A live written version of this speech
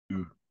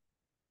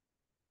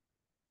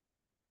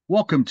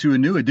Welcome to a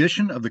new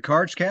edition of the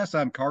Cards Cast.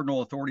 I'm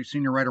Cardinal Authority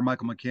Senior Writer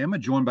Michael McCammon,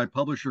 joined by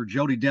publisher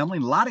Jody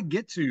Demling. A lot to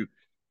get to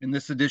in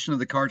this edition of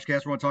the Cards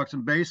Cast. We want to talk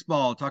some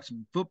baseball, talk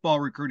some football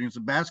recruiting,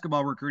 some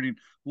basketball recruiting.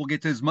 We'll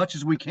get to as much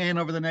as we can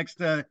over the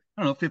next,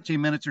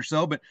 15 minutes or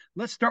so. But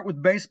let's start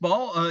with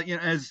baseball.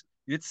 As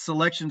it's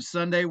Selection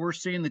Sunday, we're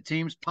seeing the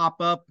teams pop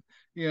up,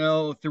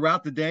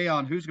 throughout the day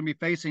on who's going to be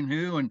facing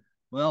who, and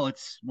well,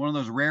 it's one of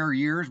those rare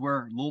years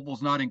where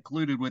Louisville's not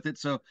included with it.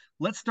 So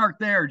let's start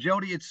there.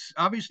 Jody, it's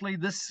obviously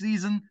this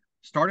season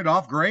started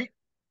off great,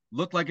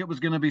 looked like it was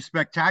going to be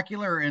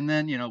spectacular. And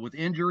then, with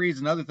injuries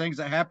and other things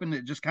that happened,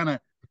 it just kind of,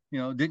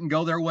 didn't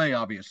go their way,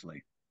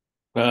 obviously.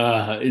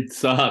 It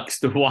sucks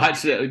to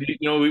watch it.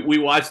 We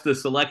watch the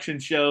selection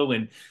show,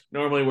 and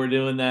normally we're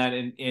doing that,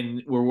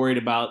 and we're worried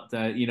about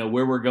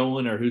where we're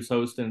going or who's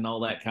hosting and all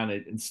that kind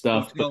of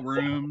stuff. But Hotel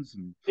rooms.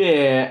 And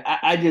yeah,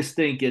 I just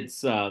think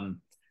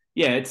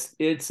yeah,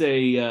 it's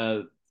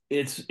a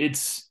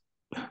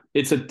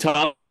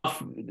tough.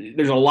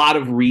 There's a lot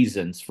of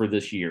reasons for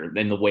this year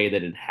and the way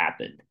that it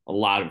happened. A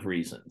lot of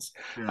reasons.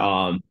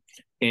 yeah. Um,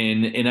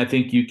 and I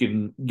think you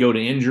can go to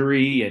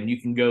injury and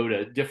you can go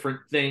to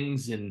different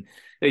things, and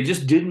they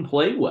just didn't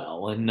play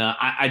well. And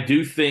I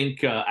do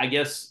think, I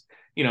guess,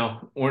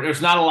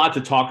 there's not a lot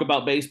to talk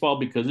about baseball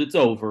because it's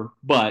over,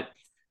 but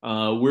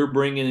we're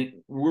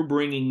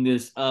bringing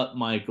this up,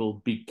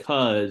 Michael,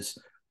 because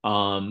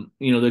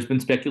there's been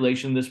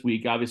speculation this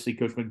week. Obviously,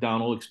 Coach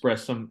McDonald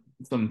expressed some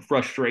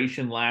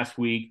frustration last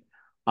week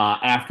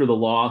after the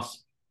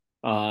loss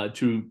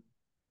to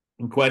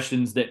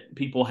questions that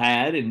people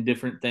had and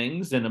different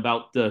things and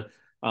about the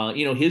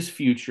his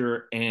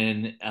future.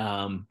 And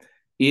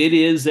it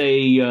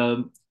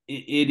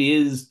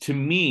is to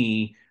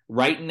me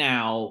right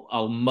now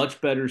a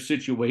much better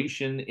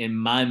situation in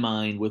my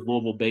mind with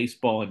Louisville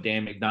baseball and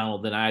Dan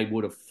McDonald than I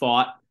would have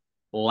thought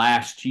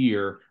last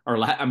year, or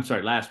I'm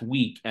sorry, last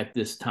week at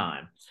this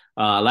time.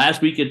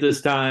 Last week at this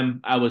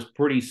time, I was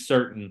pretty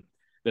certain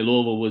that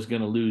Louisville was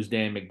going to lose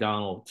Dan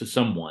McDonald to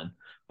someone.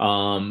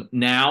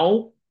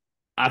 Now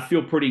I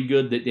feel pretty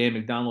good that Dan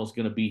McDonald is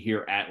going to be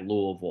here at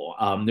Louisville.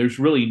 There's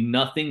really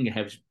not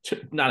a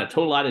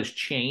total lot has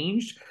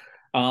changed.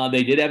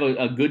 They did have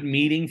a good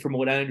meeting, from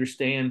what I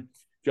understand.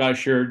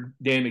 Josh Hurd,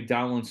 Dan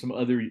McDonald, and some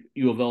other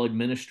U of L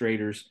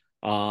administrators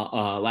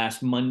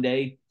last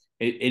Monday.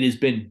 It has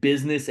been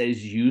business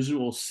as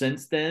usual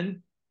since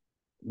then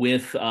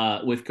with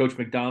Coach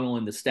McDonald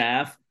and the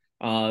staff.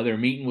 They're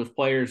meeting with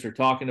players. They're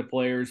talking to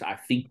players. I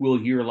think we'll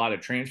hear a lot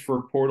of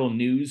transfer portal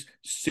news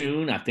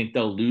soon. I think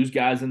they'll lose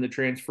guys in the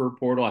transfer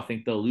portal. I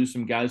think they'll lose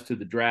some guys to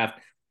the draft.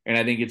 And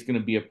I think it's going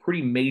to be a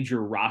pretty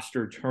major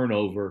roster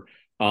turnover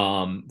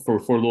for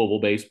Louisville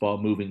baseball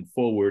moving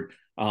forward.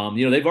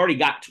 They've already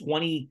got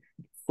 20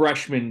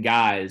 freshman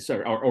guys,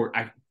 or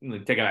I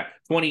take it back,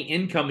 20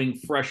 incoming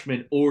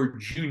freshmen or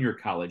junior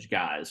college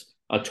guys,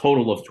 a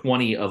total of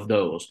 20 of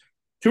those.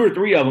 Two or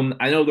three of them,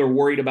 I know they're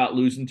worried about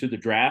losing to the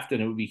draft,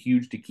 and it would be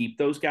huge to keep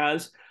those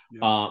guys.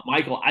 Yeah.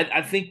 Michael,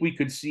 I think we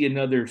could see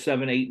another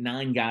 7, 8,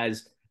 9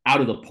 guys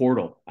out of the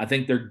portal. I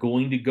think they're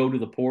going to go to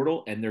the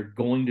portal, and they're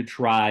going to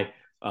try.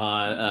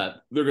 They're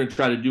going to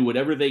try to do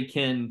whatever they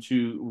can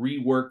to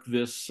rework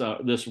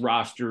this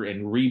roster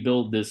and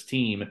rebuild this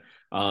team.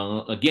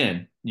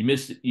 Again, you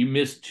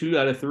missed 2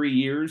 out of 3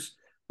 years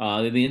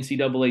in the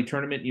NCAA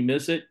tournament. You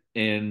miss it,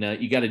 and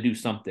you got to do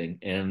something.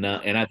 And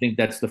I think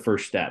that's the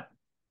first step.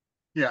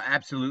 Yeah,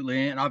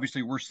 absolutely. And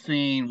obviously we're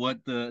seeing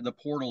what the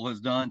portal has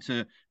done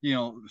to,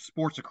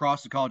 sports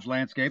across the college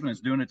landscape, and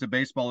it's doing it to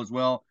baseball as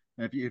well.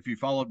 If you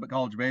followed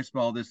college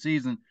baseball this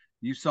season,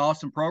 you saw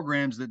some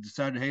programs that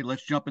decided, hey,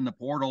 let's jump in the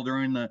portal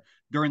during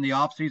the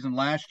off season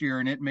last year,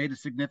 and it made a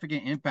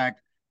significant impact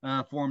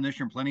for them this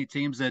year. And plenty of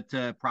teams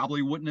that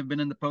probably wouldn't have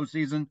been in the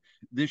postseason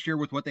this year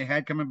with what they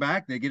had coming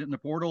back, they get it in the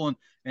portal,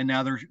 and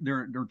now they're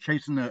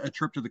chasing a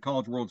trip to the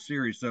College World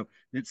Series. So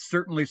it's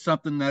certainly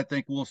something that I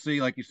think we'll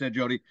see, like you said,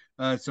 Jody,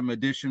 some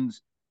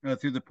additions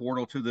through the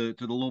portal to the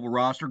Louisville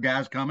roster,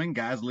 guys coming,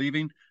 guys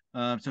leaving.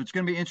 So it's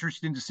going to be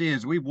interesting to see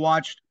as we've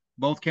watched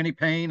both Kenny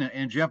Payne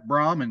and Jeff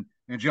Brom and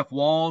Jeff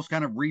Walls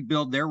kind of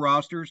rebuild their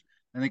rosters.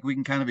 I think we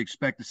can kind of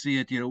expect to see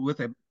it,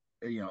 with a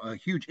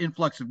huge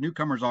influx of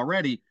newcomers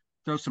already.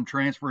 Throw some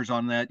transfers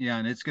on that, yeah,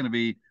 and it's going to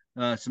be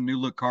some new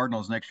look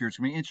Cardinals next year. It's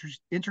going to be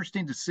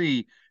interesting to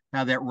see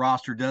how that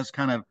roster does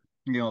kind of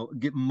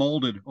get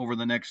molded over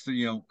the next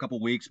couple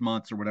weeks,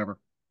 months, or whatever.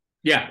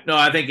 Yeah, no,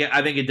 I think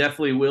it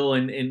definitely will,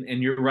 and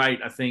you're right.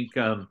 I think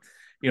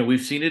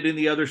we've seen it in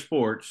the other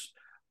sports.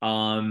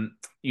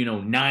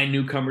 9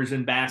 newcomers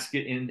in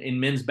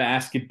men's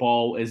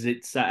basketball.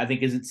 I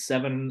think is it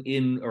 7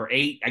 in or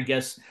 8? I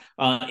guess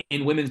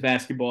in women's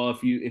basketball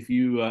if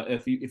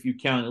you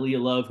count Leah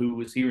Love, who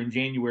was here in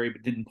January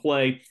but didn't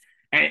play,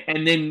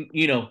 and then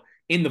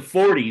in the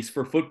 40s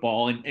for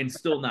football and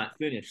still not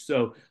finished.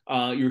 So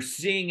you're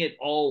seeing it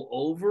all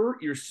over.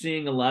 You're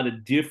seeing a lot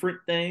of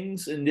different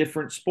things in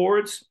different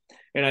sports.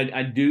 And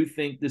I do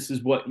think this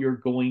is what you're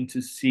going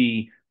to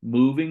see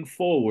moving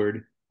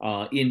forward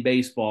in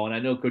baseball. And I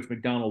know Coach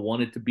McDonald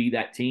wanted to be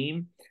that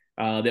team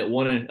that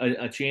won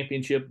a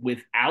championship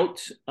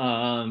without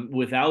a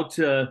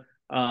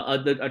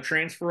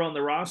transfer on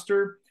the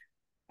roster.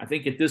 I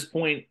think at this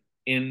point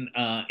in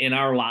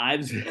our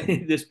lives,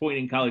 at this point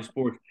in college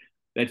sports,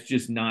 that's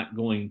just not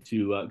going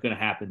to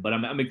happen. But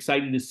I'm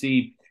excited to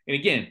see. And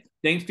again,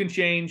 things can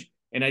change,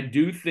 and I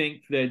do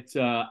think that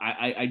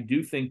I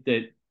do think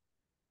that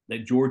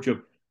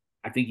Georgia,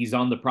 I think he's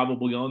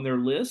probably on their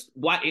list.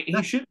 Why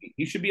he should be?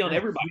 He should be on Yeah,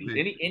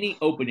 everybody. Any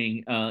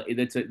opening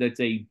that's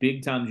a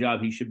big time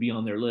job, he should be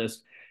on their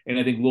list. And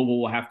I think Louisville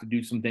will have to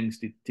do some things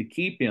to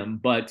keep him.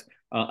 But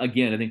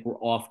again, I think we're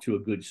off to a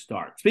good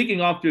start.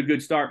 Speaking off to a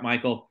good start,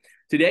 Michael,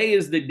 today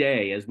is the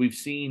day, as we've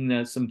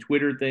seen some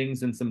Twitter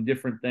things and some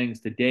different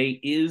things. Today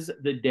is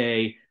the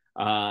day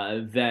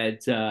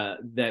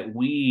that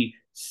we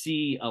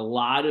see a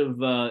lot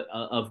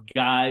of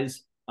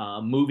guys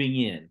moving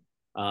in.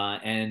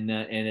 And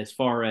as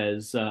far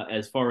as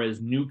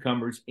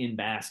newcomers in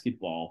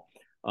basketball,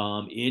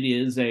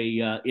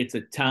 it's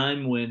a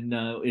time when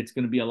it's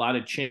going to be a lot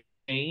of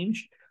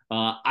change.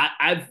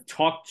 I've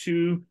talked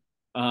to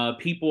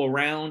people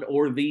around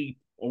or the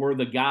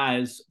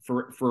guys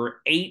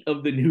for 8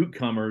 of the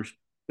newcomers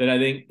that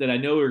I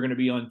know are going to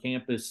be on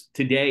campus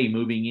today,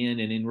 moving in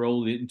and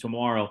enrolled in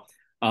tomorrow.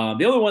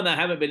 The other one that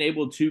I haven't been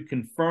able to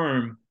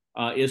confirm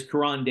is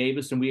Karan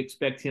Davis, and we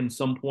expect him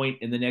some point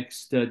in the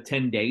next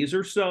 10 days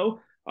or so.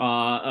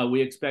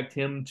 We expect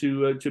him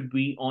to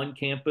be on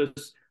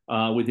campus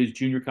with his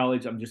junior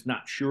college. I'm just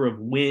not sure of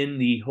when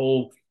the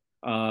whole,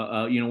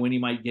 when he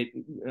might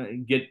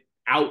get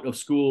out of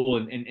school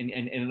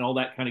and all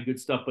that kind of good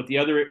stuff. But the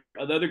other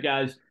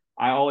guys,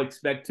 I all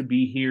expect to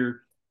be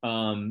here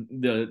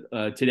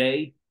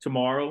today,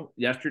 tomorrow,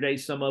 yesterday,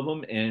 some of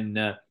them,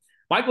 and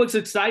Mike looks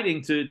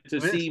exciting to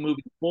see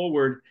moving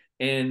forward.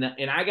 And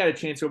I got a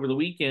chance over the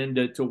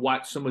weekend to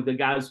watch some of the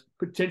guys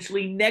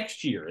potentially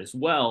next year as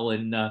well.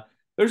 And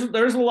there's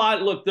a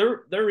lot. Look,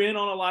 they're in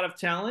on a lot of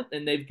talent,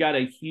 and they've got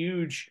a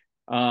huge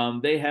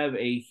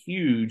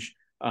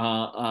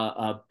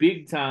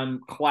big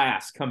time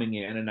class coming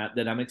in, and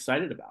that I'm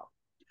excited about.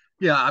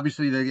 Yeah,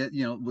 obviously they get,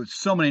 with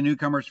so many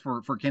newcomers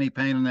for Kenny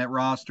Payne in that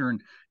roster,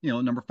 and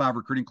number 5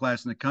 recruiting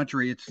class in the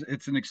country.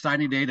 It's an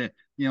exciting day to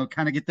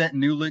kind of get that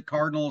new lit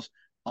Cardinals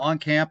on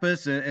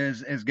campus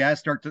as guys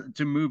start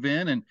to move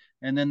in, and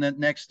then the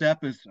next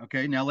step is,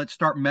 okay, now let's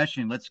start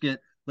meshing. Let's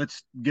get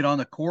on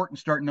the court and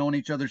start knowing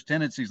each other's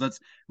tendencies.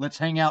 Let's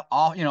hang out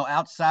all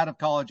outside of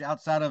college,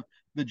 outside of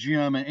the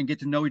gym, and get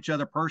to know each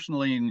other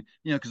personally, and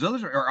because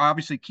those are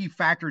obviously key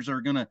factors that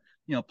are going to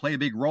play a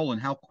big role in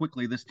how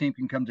quickly this team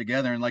can come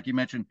together. And like you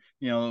mentioned,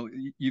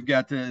 you've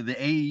got the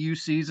AEU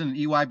season,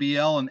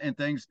 EYBL, and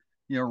things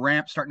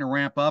starting to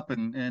ramp up,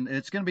 and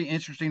it's going to be an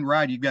interesting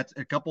ride. You've got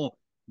a couple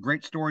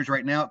great stories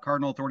right now at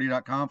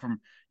cardinalauthority.com from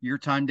your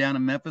time down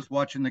in Memphis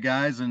watching the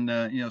guys, and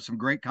some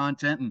great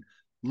content, and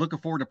looking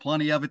forward to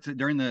plenty of it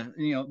during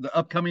the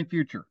upcoming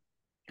future.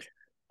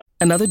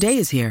 Another day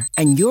is here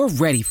and you're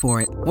ready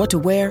for it. What to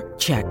wear?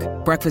 Check.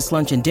 Breakfast,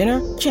 lunch, and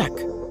dinner? Check.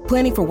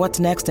 Planning for what's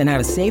next and how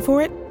to save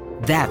for it?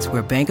 That's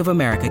where Bank of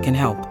America can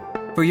help.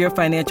 For your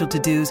financial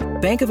to-dos,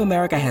 Bank of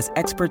America has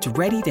experts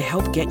ready to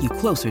help get you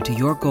closer to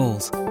your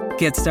goals.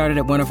 Get started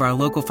at one of our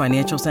local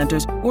financial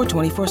centers or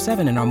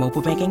 24/7 in our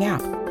mobile banking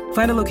app.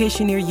 Find a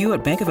location near you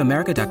at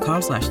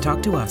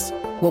bankofamerica.com/talktous.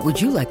 What would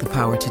you like the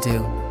power to do?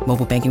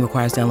 Mobile banking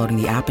requires downloading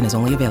the app and is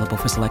only available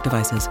for select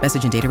devices.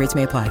 Message and data rates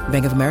may apply.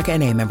 Bank of America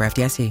N.A., member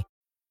FDIC.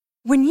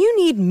 When you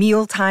need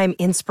mealtime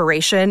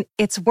inspiration,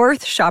 it's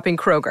worth shopping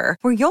Kroger,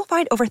 where you'll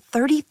find over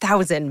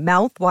 30,000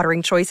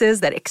 mouth-watering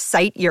choices that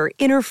excite your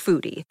inner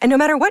foodie. And no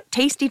matter what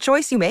tasty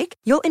choice you make,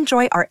 you'll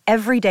enjoy our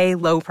everyday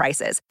low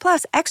prices,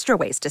 plus extra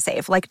ways to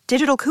save, like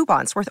digital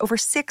coupons worth over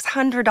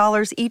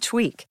 $600 each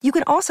week. You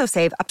can also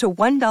save up to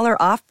 $1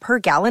 off per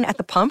gallon at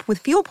the pump with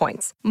fuel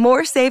points.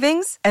 More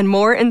savings and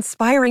more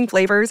inspiring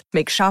flavors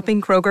make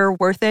shopping Kroger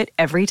worth it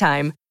every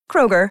time.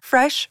 Kroger,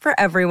 fresh for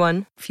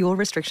everyone. Fuel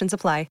restrictions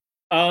apply.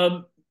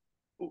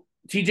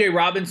 TJ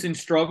Robinson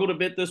struggled a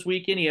bit this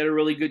weekend. He had a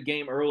really good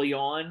game early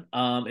on.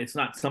 It's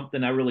not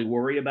something I really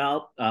worry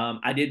about.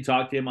 I did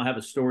talk to him. I'll have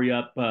a story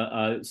up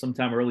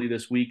sometime early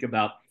this week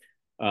about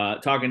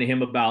talking to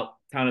him about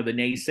kind of the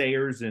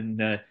naysayers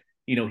and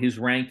his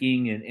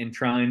ranking and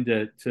trying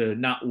to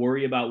not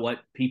worry about what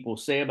people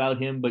say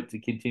about him, but to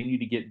continue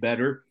to get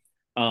better.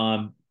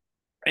 And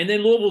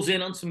then Louisville's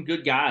in on some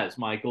good guys,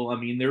 Michael. I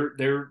mean,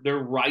 they're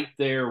right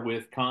there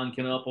with Con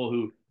Knuppel,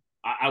 who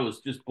I was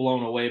just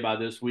blown away by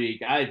this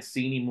week. I had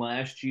seen him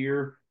last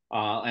year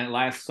and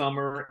last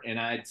summer, and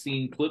I had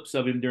seen clips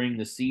of him during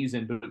the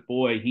season. But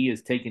boy, he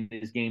has taken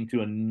his game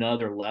to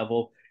another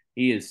level.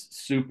 He is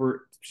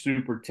super,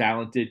 super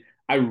talented.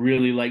 I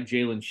really like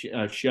Jalen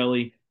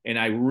Shelley, and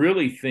I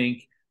really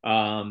think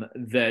that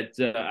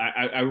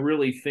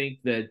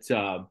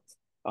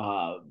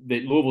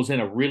Louisville's in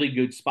a really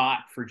good spot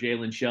for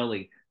Jalen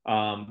Shelley.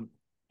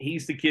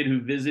 He's the kid who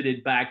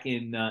visited back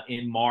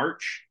in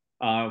March.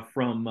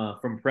 From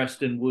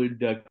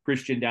Prestonwood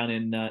Christian down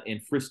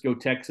in Frisco,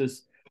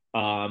 Texas.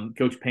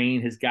 Coach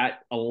Payne has got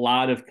a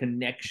lot of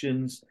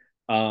connections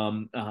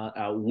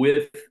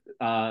with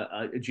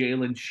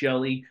Jalen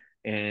Shelley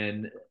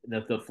and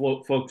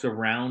the folks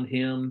around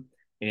him.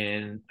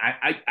 And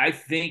I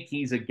think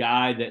he's a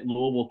guy that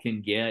Louisville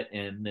can get,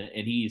 and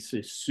he's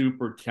a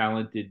super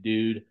talented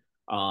dude.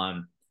 I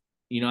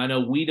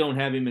know we don't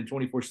have him in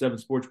 24/7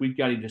 Sports. We've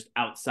got him just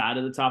outside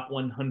of the top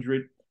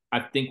 100. I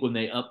think when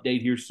they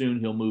update here soon,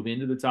 he'll move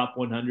into the top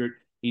 100.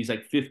 He's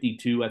like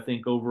 52, I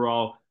think,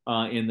 overall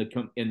in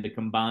the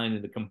combined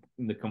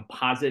in the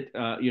composite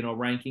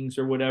rankings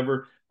or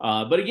whatever.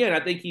 But again,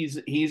 I think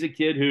he's a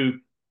kid who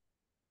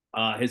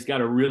has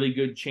got a really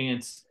good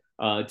chance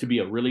to be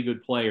a really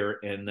good player,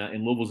 and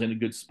Louisville's in a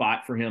good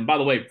spot for him. By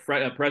the way,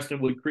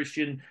 Prestonwood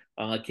Christian,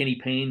 Kenny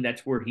Payne,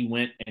 that's where he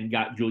went and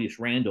got Julius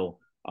Randle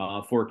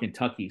for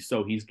Kentucky.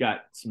 So he's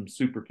got some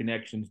super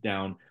connections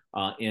down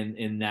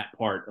in that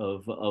part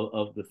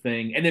of the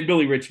thing. And then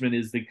Billy Richmond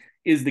is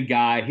the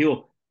guy.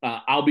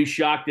 I'll be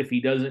shocked if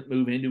he doesn't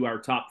move into our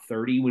top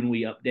 30 when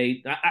we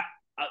update.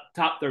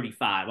 Top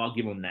 35, I'll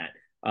give him that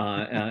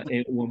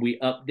when we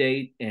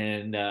update.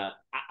 And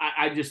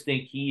I just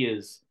think he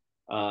is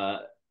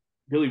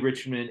Billy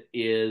Richmond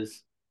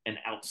is an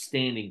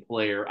outstanding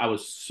player. I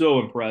was so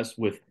impressed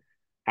with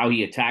how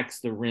he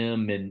attacks the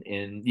rim, and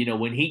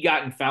when he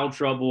got in foul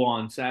trouble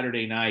on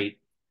Saturday night,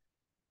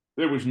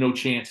 there was no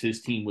chance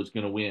his team was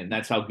going to win.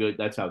 That's how good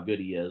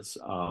he is.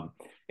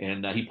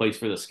 And he plays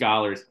for the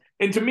Scholars.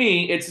 And to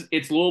me,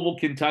 it's Louisville,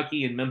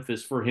 Kentucky, and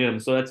Memphis for him.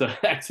 So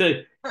it's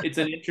an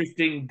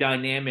interesting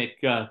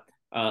dynamic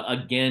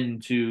again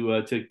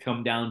to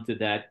come down to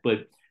that.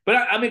 But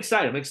I'm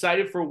excited. I'm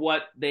excited for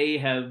what they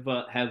have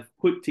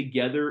put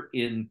together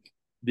in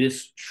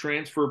this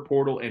transfer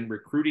portal and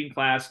recruiting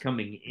class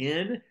coming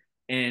in,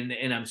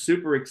 and I'm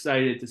super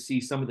excited to see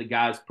some of the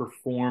guys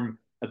perform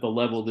at the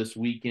level this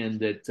weekend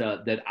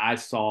that I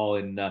saw.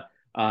 And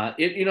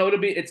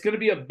it's going to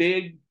be a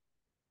big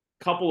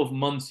couple of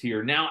months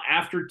here now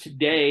after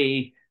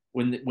today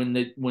when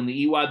the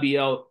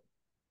EYBL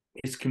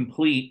is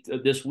complete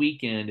this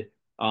weekend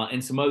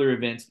and some other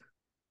events.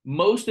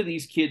 Most of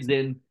these kids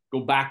then go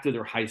back to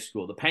their high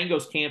school. The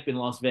Pangos camp in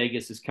Las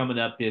Vegas is coming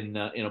up in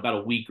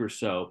about a week or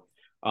so.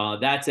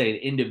 That's an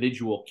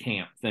individual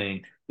camp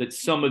thing that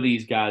some of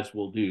these guys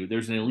will do.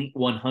 There's an Elite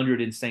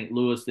 100 in St.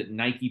 Louis that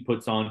Nike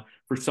puts on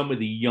for some of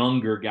the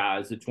younger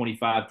guys, the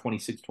 25,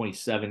 26,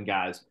 27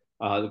 guys,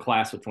 the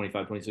class of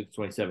 25, 26,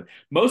 27.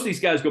 Most of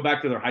these guys go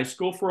back to their high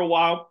school for a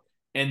while.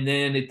 And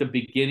then at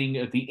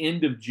the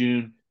end of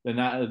June, the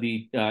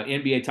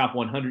NBA Top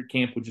 100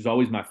 camp, which is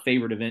always my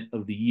favorite event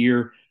of the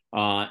year.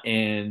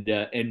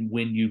 And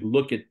when you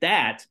look at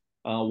that,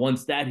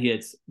 once that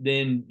hits,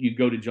 then you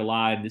go to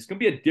July, and it's going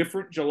to be a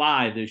different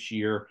July this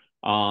year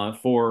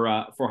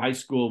for high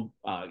school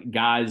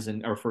guys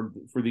or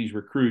for these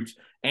recruits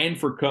and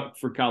for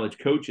college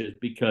coaches,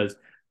 because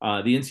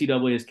the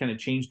NCAA has kind of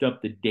changed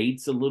up the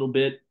dates a little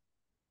bit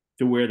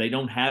to where they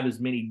don't have as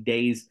many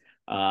days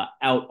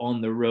out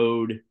on the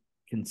road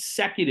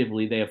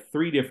consecutively. They have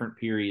 3 different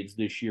periods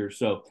this year,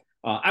 so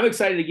I'm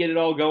excited to get it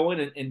all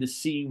going and to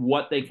see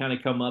what they kind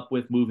of come up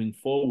with moving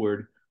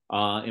forward.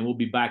 And we'll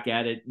be back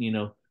at it,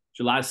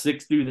 July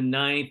 6th through the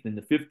 9th and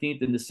the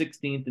 15th and the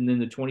 16th, and then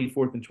the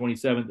 24th and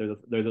 27th.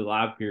 They're the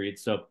live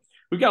periods. So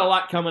we've got a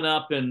lot coming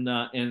up, and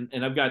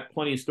I've got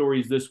plenty of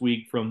stories this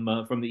week from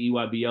the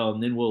EYBL,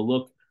 and then we'll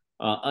look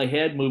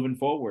ahead moving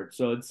forward.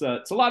 So it's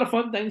a lot of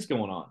fun things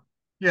going on.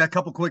 Yeah, a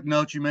couple quick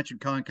notes. You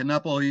mentioned Colin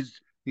Knuppel.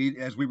 He,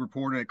 as we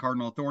reported at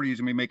Cardinal Authority, he's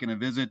going to be making a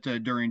visit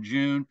during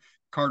June.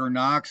 Carter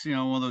Knox,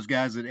 one of those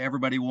guys that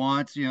everybody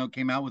wants,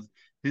 came out with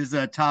his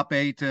top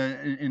 8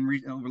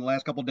 over the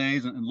last couple of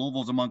days, and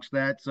Louisville's amongst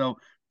that. So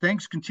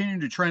things continue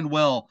to trend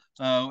well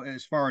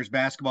as far as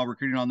basketball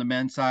recruiting on the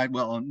men's side.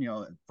 Well,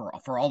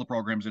 for all the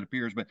programs, it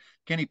appears. But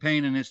Kenny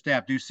Payne and his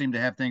staff do seem to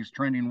have things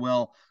trending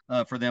well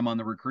for them on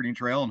the recruiting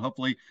trail. And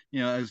hopefully,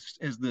 as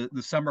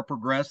the summer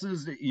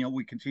progresses,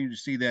 we continue to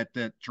see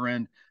that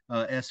trend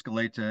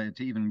escalate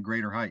to even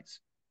greater heights.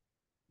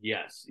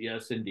 Yes,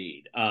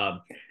 indeed. And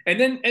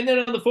then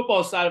on the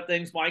football side of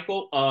things,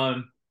 Michael,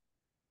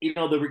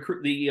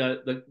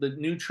 the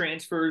new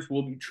transfers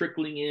will be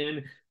trickling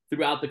in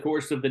throughout the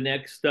course of the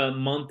next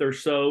month or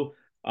so.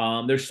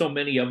 There's so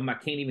many of them, I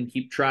can't even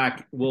keep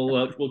track.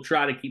 We'll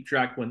try to keep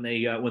track when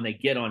they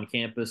get on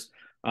campus.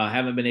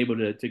 Haven't been able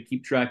to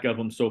keep track of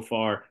them so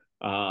far.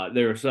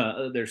 There's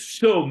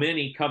so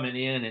many coming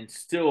in, and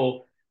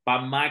still,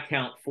 by my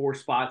count, 4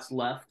 spots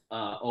left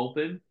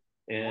open.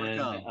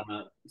 And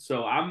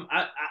so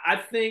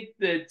I think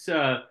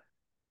that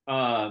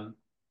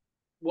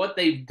what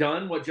they've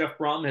done, what Jeff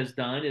Brom has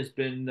done, has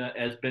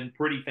been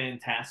pretty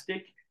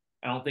fantastic.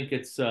 I don't think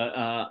it's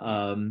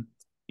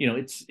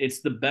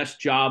it's the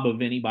best job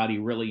of anybody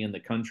really in the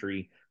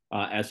country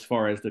as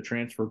far as the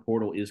transfer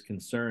portal is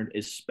concerned,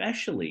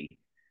 especially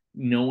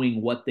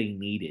knowing what they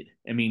needed.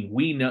 I mean,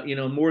 we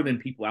know, more than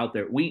people out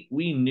there, we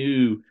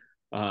knew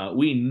what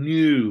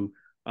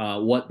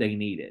they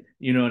needed.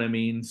 You know what I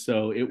mean?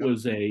 So it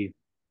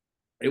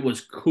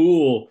was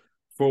cool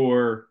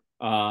for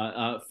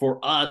for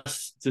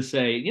us to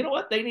say, you know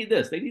what, they need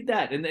this, they need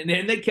that, and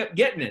they kept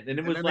getting it, and it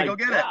And was then they go like,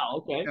 get it. wow,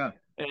 okay, Yeah.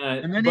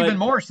 And then even but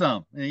more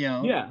some, yeah,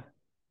 I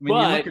mean,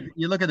 but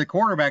you look at the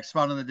quarterback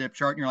spot on the depth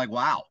chart, and you're like,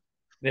 wow.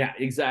 yeah,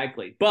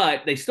 exactly.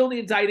 But they still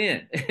need a tight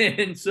end,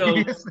 and so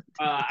Yes.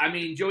 I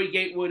mean, Joey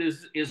Gatewood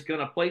is going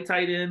to play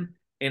tight end,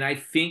 and I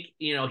think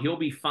he'll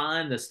be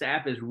fine. The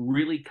staff is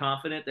really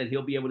confident that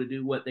he'll be able to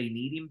do what they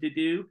need him to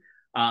do,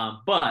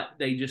 but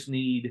they just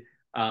need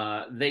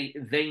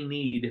they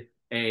need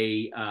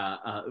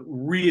a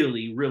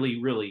really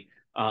really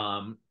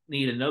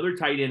need another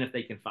tight end if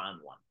they can find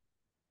one.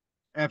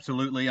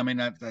 Absolutely. I mean,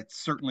 that's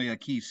certainly a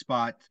key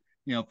spot,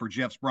 for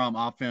Jeff's Brom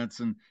offense.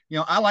 And,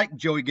 I like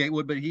Joey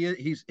Gatewood, but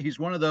he's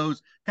one of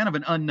those kind of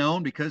an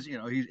unknown because,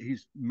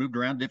 he's moved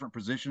around different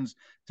positions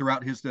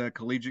throughout his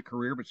collegiate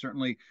career, but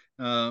certainly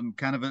kind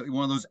of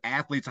one of those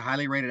athletes, a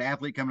highly rated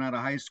athlete coming out of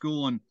high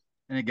school and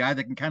a guy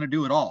that can kind of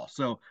do it all.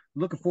 So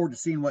looking forward to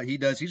seeing what he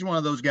does. He's one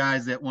of those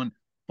guys that when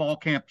fall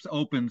camp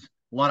opens,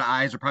 a lot of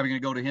eyes are probably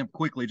going to go to him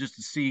quickly just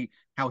to see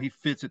how he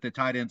fits at the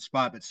tight end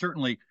spot. But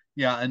certainly,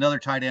 yeah, another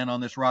tight end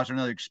on this roster,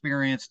 another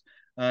experienced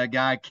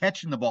guy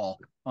catching the ball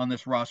on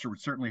this roster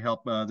would certainly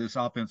help this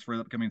offense for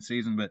the upcoming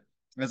season. But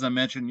as I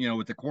mentioned,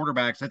 with the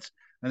quarterbacks, that's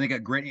I think a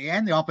great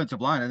and the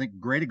offensive line. I think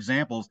great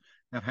examples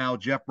of how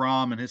Jeff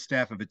Brom and his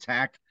staff have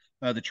attacked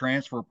the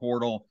transfer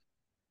portal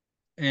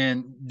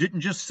and didn't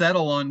just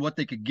settle on what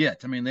they could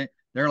get. I mean,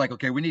 they're like,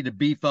 okay, we need to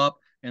beef up,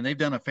 and they've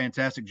done a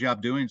fantastic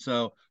job doing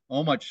so.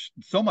 So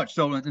much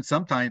so, in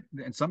some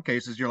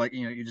cases, you're like,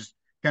 you're just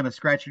kind of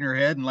scratching your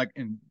head and like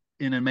in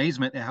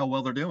amazement at how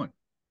well they're doing.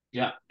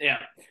 Yeah,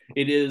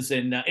 it is,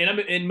 and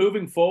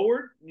moving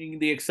forward,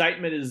 the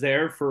excitement is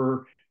there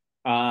for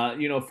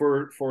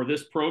for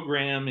this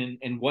program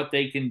and what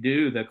they can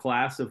do. The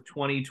class of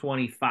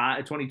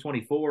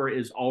 2024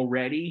 is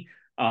already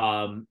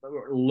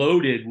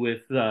loaded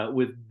with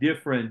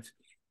different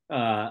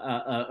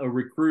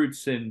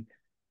recruits. And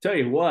tell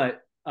you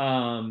what,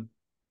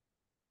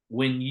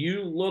 when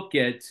you look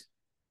at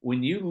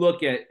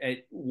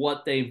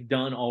what they've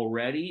done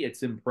already,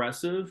 it's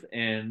impressive,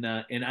 and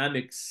I'm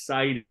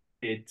excited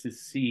to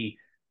see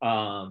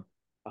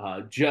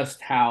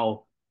just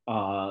how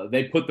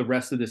they put the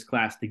rest of this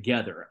class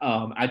together.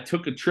 I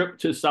took a trip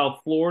to South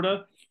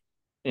Florida,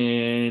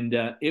 and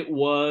it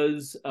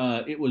was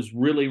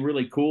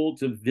really cool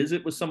to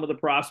visit with some of the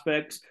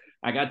prospects.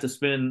 I got to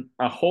spend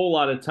a whole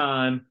lot of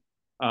time.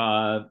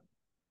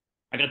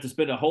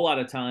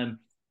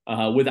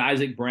 With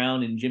Isaac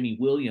Brown and Jimmy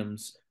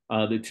Williams,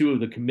 the two of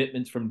the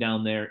commitments from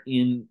down there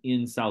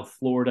in South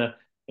Florida.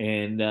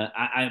 And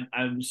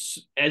I'm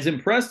as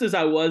impressed as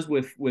I was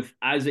with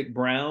Isaac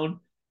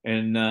Brown,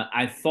 and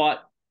I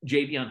thought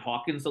Javion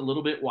Hawkins a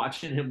little bit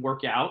watching him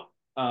work out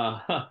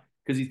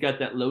because he's got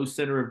that low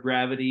center of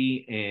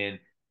gravity and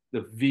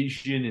the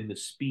vision and the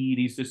speed.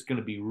 He's just going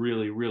to be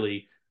really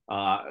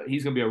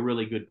he's going to be a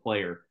really good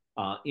player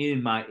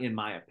in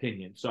my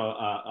opinion. So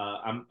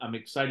I'm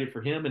excited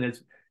for him, and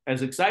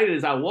as excited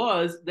as I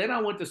was, then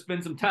I went to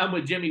spend some time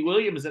with Jimmy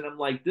Williams, and I'm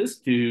like, this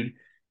dude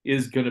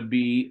is going to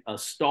be a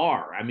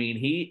star. I mean,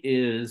 he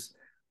is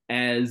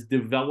as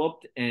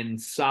developed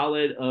and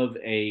solid of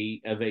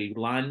a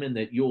lineman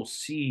that you'll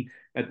see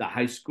at the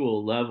high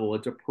school level.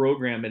 It's a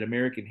program at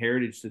American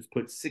Heritage that's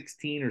put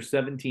 16 or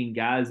 17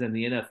 guys in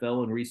the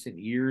NFL in recent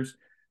years,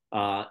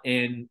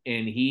 and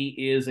he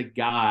is a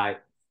guy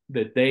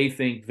that they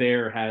think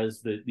there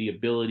has the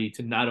ability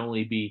to not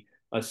only be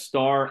a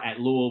star at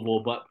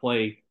Louisville but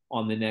play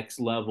on the next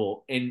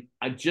level. And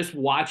I just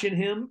watching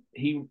him,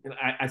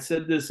 I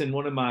said this in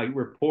one of my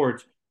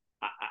reports.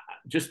 I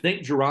just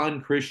think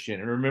Jerron Christian.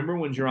 And remember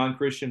when Jerron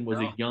Christian was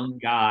a young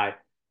guy,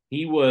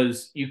 you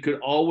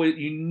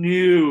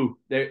knew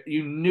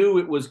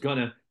it was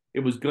gonna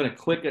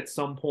click at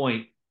some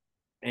point,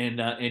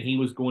 and he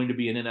was going to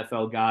be an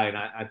NFL guy. And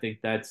I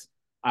think that's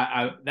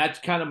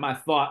kind of my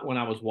thought when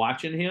I was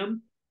watching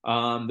him.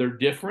 They're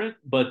different,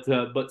 but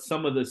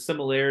some of the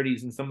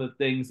similarities and some of the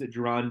things that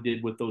Jerron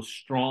did with those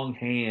strong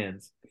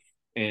hands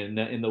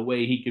and the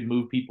way he could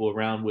move people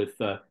around with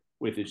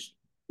his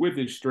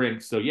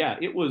strength. So yeah,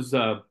 it was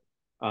a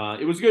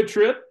good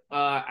trip.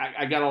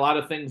 I got a lot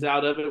of things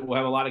out of it. We'll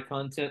have a lot of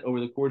content over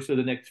the course of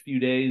the next few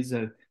days,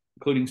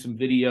 including some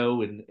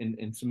video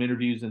and some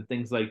interviews and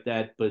things like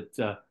that. But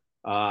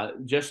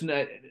just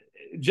know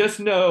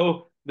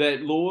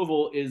that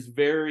Louisville is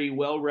very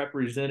well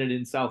represented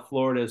in South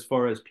Florida as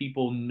far as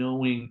people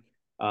knowing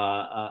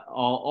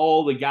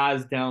all the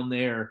guys down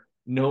there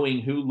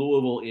knowing who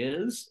Louisville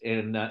is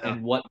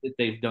and what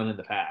they've done in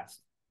the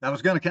past. That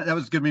was going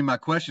to be my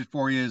question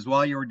for you is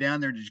while you were down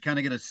there, did you kind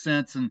of get a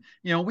sense? And,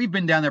 we've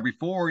been down there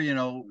before,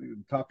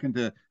 talking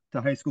to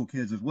high school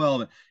kids as well,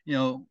 but,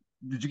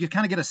 did you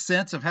kind of get a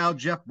sense of how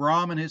Jeff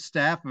Brom and his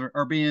staff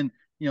are being,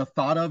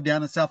 thought of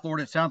down in South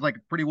Florida? It sounds like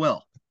pretty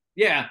well.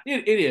 Yeah,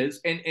 it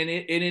is, and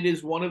it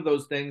is one of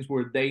those things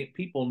where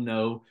people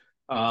know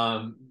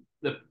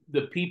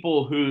the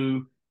people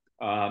who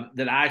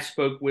that I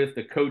spoke with,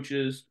 the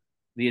coaches,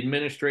 the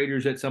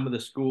administrators at some of the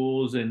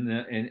schools,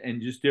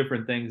 and just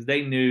different things.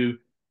 They knew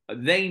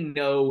they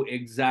know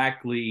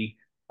exactly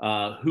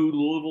who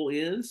Louisville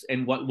is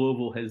and what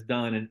Louisville has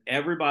done. And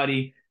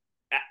everybody,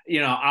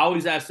 I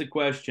always ask the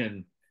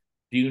question,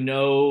 do you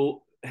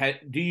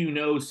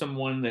know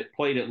someone that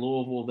played at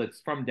Louisville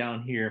that's from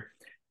down here?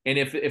 And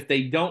if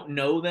they don't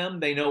know them,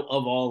 they know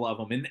of all of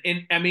them.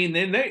 And I mean,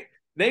 then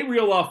they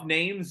reel off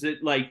names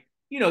that, like,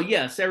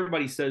 yes,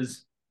 everybody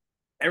says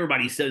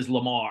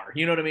Lamar,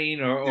 you know what I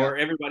mean? Or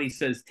everybody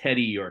says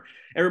Teddy, or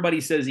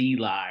everybody says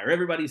Eli, or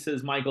everybody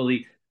says Michael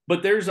Lee.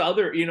 But there's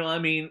other,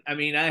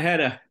 I had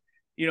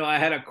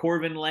a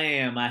Corvin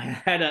Lamb. I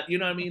had a,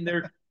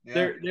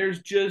 there's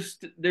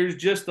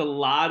just a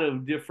lot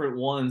of different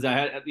ones. I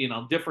had,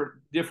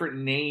 different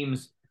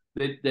names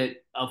that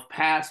of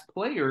past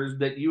players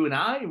that you and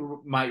I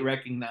might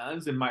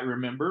recognize and might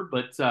remember.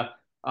 But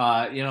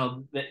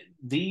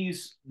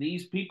these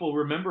people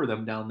remember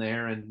them down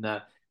there, and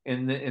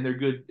they're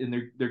good, and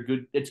they're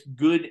good. It's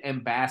good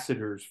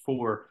ambassadors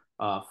for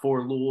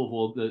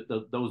Louisville,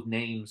 those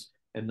names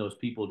and those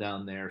people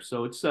down there.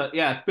 So it's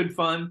it's been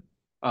fun.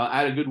 I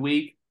had a good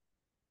week.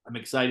 I'm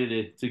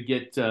excited to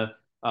get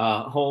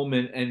home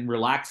and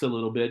relax a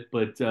little bit,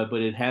 but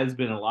it has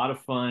been a lot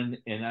of fun,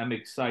 and I'm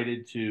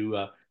excited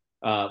to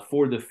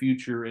for the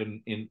future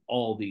in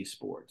all these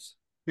sports.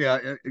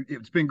 Yeah,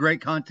 it's been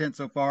great content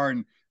so far,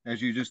 and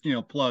as you just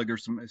plugged,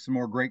 there's some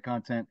more great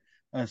content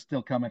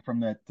still coming from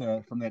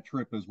that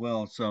trip as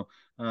well. So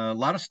a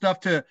lot of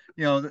stuff to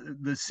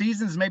the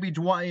seasons maybe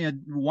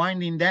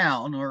winding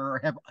down,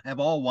 or have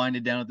all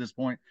winded down at this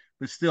point,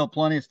 but still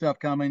plenty of stuff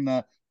coming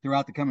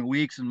throughout the coming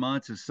weeks and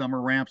months as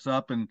summer ramps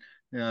up, and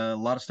a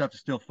lot of stuff to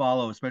still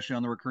follow, especially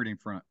on the recruiting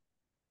front.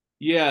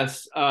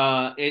 Yes,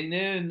 and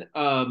then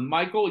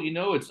Michael,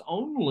 it's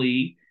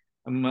only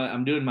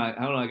I'm doing my,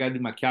 I don't know, I got to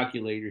do my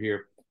calculator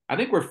here. I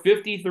think we're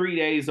 53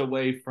 days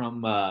away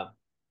from ACC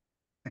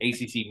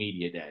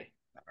Media Day.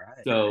 All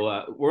right.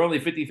 So we're only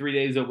 53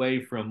 days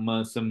away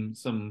from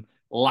some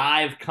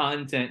live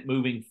content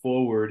moving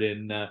forward,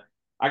 and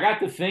I got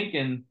to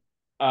thinking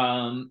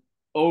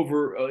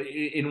over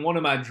in one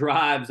of my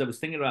drives, I was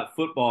thinking about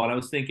football, and I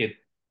was thinking,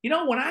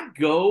 when I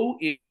go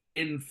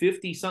in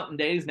 50 something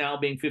days, now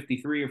being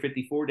 53 or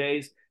 54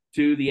 days,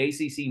 to the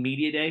ACC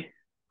Media Day,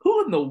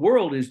 who in the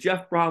world is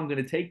Jeff Brom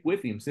going to take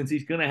with him, since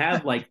he's going to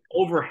have like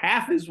over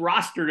half his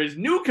roster as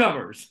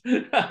newcomers?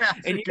 And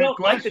you don't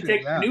like to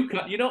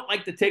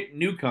take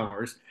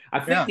newcomers. I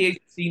think the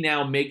ACC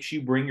now makes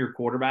you bring your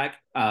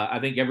quarterback. I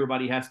think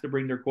everybody has to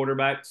bring their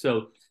quarterback.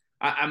 So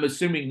I'm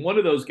assuming one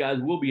of those guys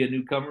will be a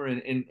newcomer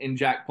in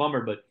Jack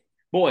Plummer. But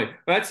boy,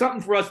 that's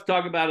something for us to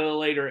talk about at a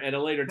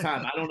later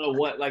time. I don't know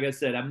what, like I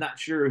said, I'm not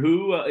sure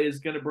who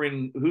they're going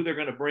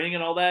to bring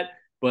and all that.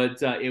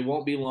 But it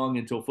won't be long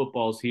until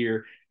football's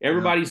here.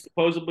 Everybody's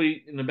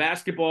supposedly in the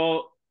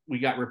basketball. We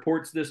got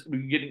reports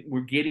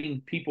we're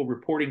getting people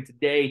reporting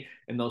today,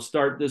 and they'll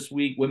start this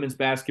week. Women's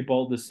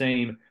basketball the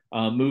same.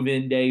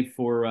 Move-in day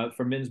for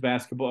men's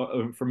basketball,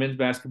 and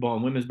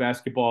women's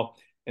basketball,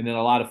 and then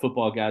a lot of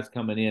football guys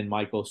coming in,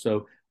 Michael.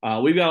 So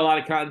we've got a lot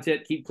of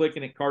content. Keep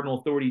clicking at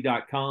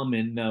cardinalauthority.com,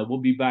 and we'll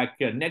be back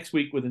next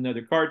week with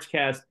another Cards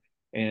Cast.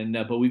 And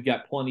but we've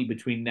got plenty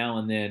between now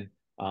and then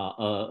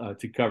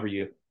to cover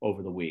you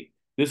over the week.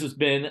 This has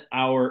been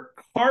our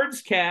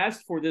Cards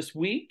Cast for this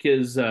week,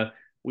 as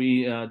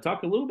we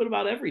talk a little bit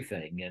about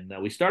everything. And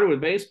we started with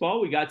baseball.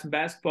 We got some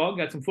basketball,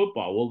 got some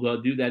football.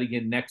 We'll do that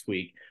again next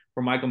week.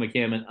 For Michael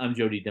McCammon, I'm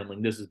Jody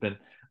Demling. This has been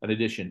an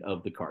edition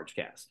of the Cards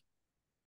Cast.